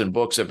 40,000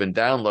 books have been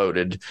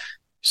downloaded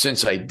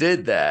since I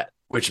did that,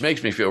 which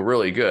makes me feel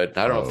really good.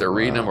 I don't know if they're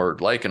reading them or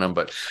liking them,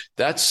 but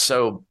that's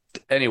so.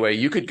 Anyway,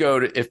 you could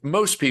if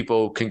most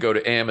people can go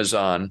to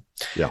Amazon,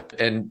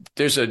 and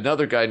there's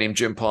another guy named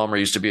Jim Palmer,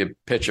 used to be a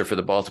pitcher for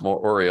the Baltimore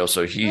Orioles.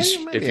 So if you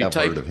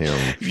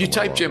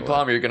type Jim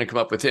Palmer, you're going to come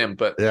up with him.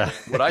 But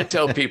what I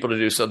tell people to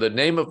do, so the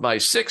name of my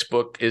 6th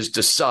book is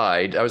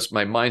Decide. That was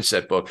my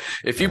mindset book.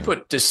 If you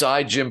put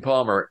Decide Jim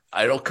Palmer,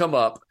 it'll come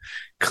up.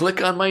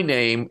 Click on my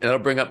name and it'll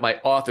bring up my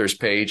authors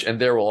page, and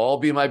there will all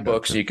be my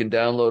books. And you can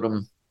download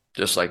them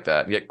just like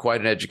that. Get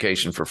quite an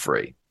education for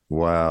free.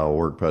 Wow,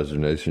 Work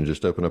Positive Nation,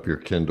 just open up your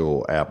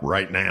Kindle app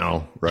right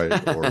now, right?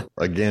 Or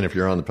again, if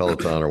you're on the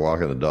Peloton or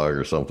walking the dog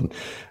or something,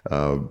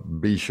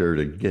 be sure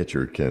to get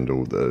your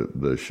Kindle.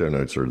 The show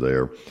notes are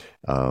there,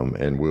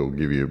 and we'll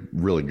give you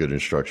really good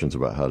instructions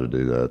about how to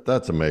do that.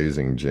 That's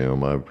amazing,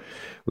 Jim. I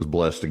was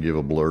blessed to give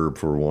a blurb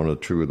for 1 or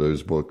 2 of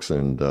those books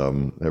and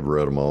have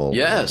read them all.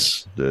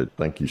 Yes.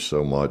 Thank you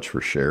so much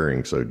for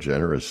sharing so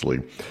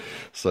generously.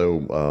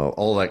 So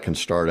all that can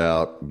start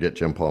out,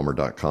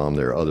 getjimpalmer.com.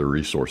 There are other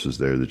resources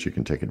there that you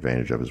can take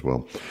advantage of as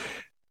well.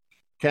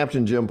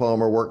 Captain Jim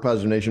Palmer, Work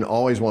Positive Nation,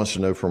 always wants to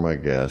know from my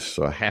guests,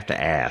 so I have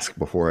to ask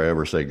before I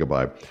ever say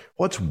goodbye,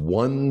 what's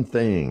one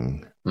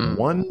thing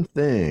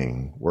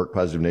Work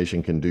Positive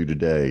Nation can do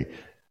today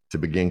to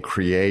begin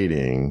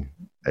creating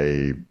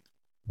a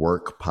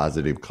work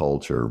positive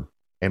culture,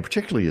 and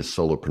particularly as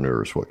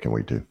solopreneurs, what can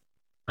we do?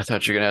 I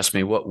thought you were going to ask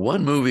me, what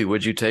one movie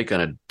would you take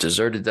on a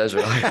deserted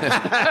desert island?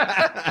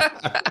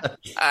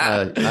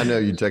 I know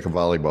you'd take a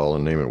volleyball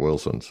and name it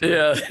Wilson. So.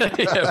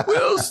 Yeah,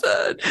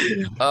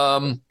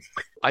 Wilson.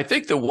 I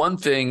think the one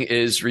thing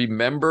is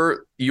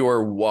remember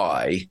your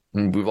why.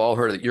 And we've all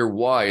heard that your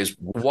why is,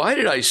 why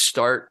did I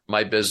start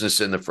my business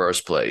in the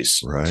first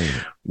place? Right.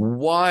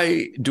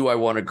 Why do I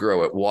want to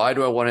grow it? Why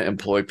do I want to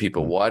employ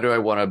people? Why do I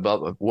want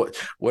to,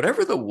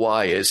 whatever the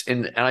why is.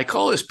 And I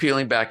call this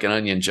peeling back an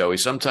onion, Joey.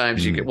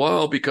 Sometimes you get,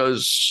 well,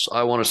 because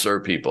I want to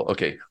serve people.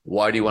 Okay.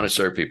 Why do you want to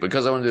serve people?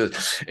 Because I want to do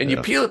this. And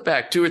you peel it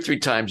back 2 or 3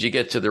 times, you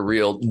get to the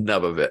real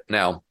nub of it.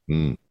 Now,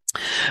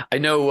 I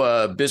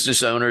know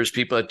business owners,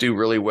 people that do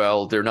really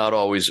well, they're not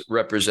always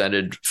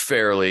represented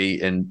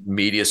fairly in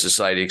media,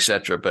 society, et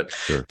cetera. But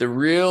Sure. the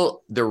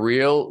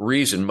real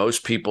reason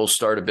most people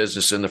start a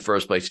business in the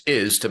first place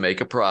is to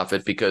make a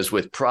profit, because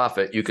with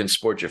profit, you can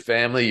support your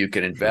family, you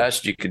can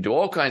invest, you can do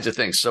all kinds of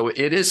things. So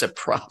it is a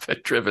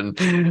profit-driven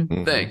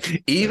thing.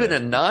 Even a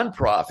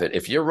nonprofit,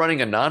 if you're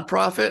running a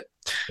nonprofit,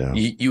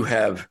 you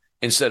have,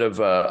 instead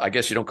of, I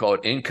guess you don't call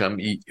it income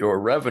or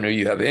revenue,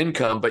 you have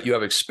income, but you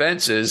have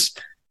expenses.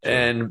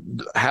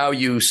 And how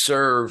you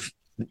serve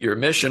your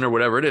mission or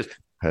whatever it is,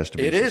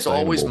 it is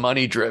always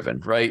money driven,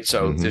 right?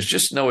 So there's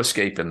just no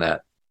escaping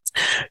that.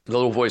 The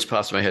little voice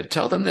pops in my head.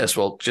 Tell them this.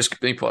 Well, just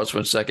let me pause for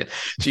a second.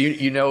 So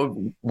you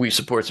know, we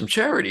support some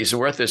charities, and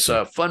we're at this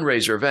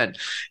fundraiser event,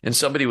 and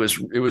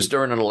it was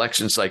during an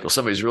election cycle.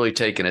 Somebody's really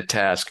taking a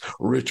task,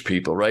 rich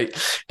people, right?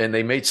 And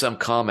they made some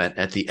comment.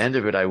 At the end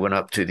of it, I went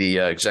up to the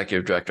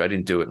executive director. I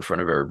didn't do it in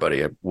front of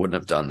everybody. I wouldn't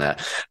have done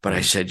that. But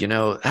I said,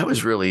 that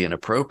was really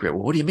inappropriate.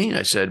 Well, what do you mean?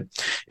 I said,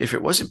 if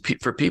it wasn't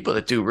for people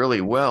that do really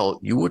well,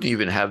 you wouldn't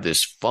even have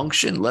this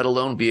function, let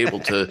alone be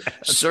able to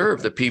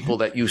serve the people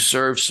that you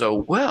serve so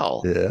well.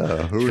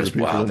 Yeah, who are the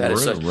people in the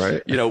room,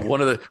 right?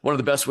 One of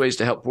the best ways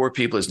to help poor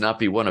people is not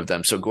be one of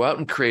them. So go out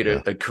and create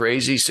a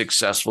crazy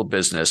successful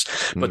business.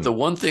 But the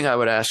one thing I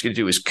would ask you to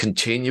do is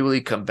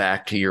continually come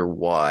back to your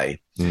why.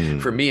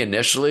 For me,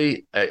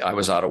 initially, I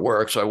was out of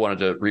work, so I wanted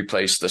to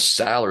replace the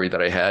salary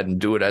that I had and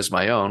do it as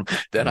my own.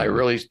 Then I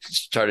really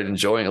started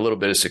enjoying a little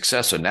bit of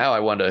success. So now I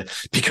want to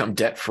become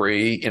debt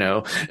free,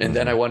 and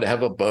then I wanted to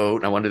have a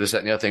boat, and I wanted this, that,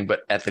 and the other thing.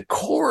 But at the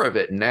core of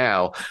it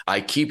now, I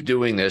keep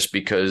doing this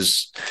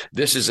because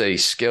this is a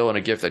skill and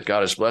a gift that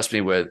God has blessed me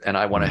with, and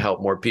I want to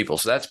help more people.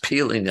 So that's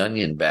peeling the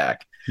onion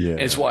back. Yeah.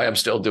 And it's why I'm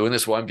still doing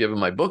this, why I'm giving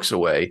my books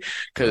away,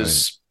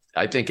 because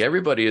I think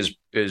everybody is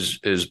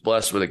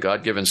blessed with a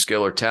God-given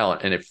skill or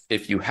talent. And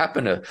if you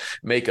happen to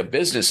make a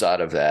business out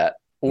of that,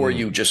 or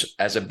you just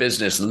as a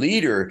business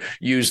leader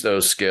use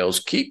those skills,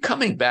 keep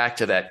coming back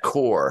to that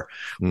core.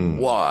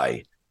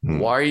 Why?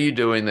 Why are you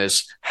doing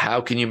this?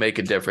 How can you make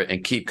a difference?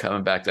 And keep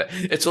coming back to that.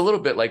 It's a little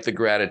bit like the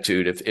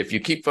gratitude. If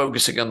you keep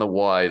focusing on the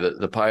why,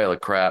 the pile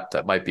of crap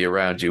that might be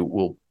around you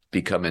will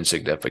become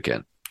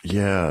insignificant.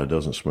 Yeah, it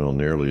doesn't smell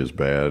nearly as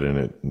bad,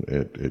 and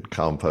it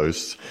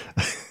composts.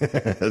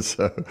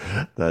 So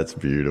that's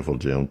beautiful,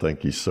 Jim.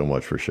 Thank you so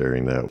much for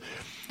sharing that.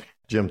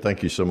 Jim,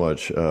 thank you so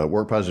much.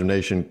 Work Positive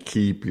Nation,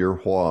 keep your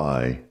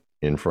why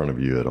in front of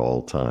you at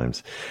all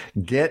times.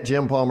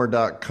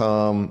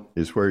 GetJimPalmer.com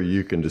is where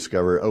you can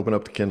discover, open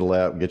up the Kindle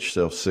app, get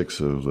yourself 6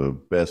 of the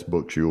best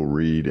books you'll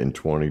read in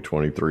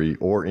 2023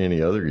 or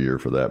any other year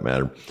for that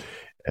matter.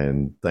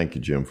 And thank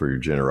you, Jim, for your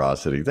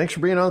generosity. Thanks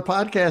for being on the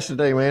podcast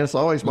today, man. It's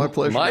always my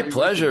pleasure. My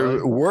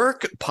pleasure.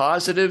 Work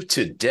positive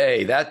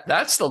today.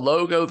 That's the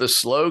logo, the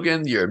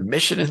slogan, your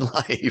mission in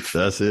life.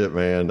 That's it,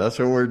 man. That's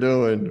what we're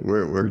doing.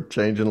 We're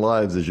changing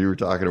lives, as you were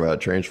talking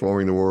about,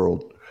 transforming the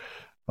world.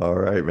 All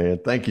right, man.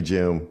 Thank you,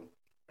 Jim.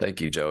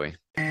 Thank you, Joey.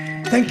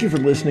 Thank you for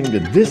listening to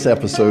this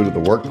episode of the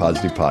Work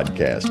Positive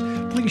Podcast.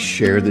 Please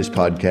share this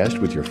podcast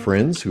with your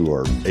friends who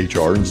are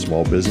HR and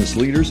small business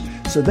leaders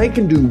so they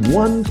can do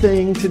one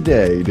thing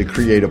today to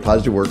create a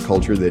positive work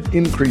culture that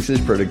increases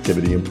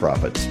productivity and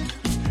profits.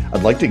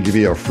 I'd like to give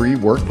you a free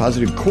Work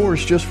Positive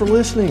course just for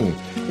listening.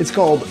 It's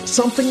called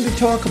Something to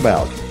Talk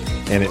About,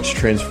 and it's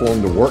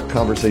transformed the work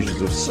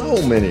conversations of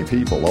so many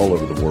people all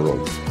over the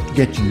world.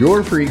 Get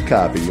your free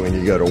copy when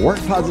you go to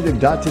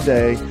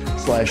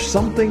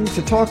workpositive.today/something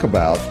to talk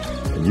about,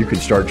 and you can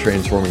start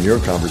transforming your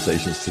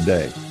conversations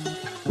today.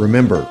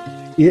 Remember,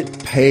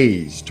 it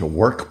pays to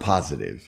work positive.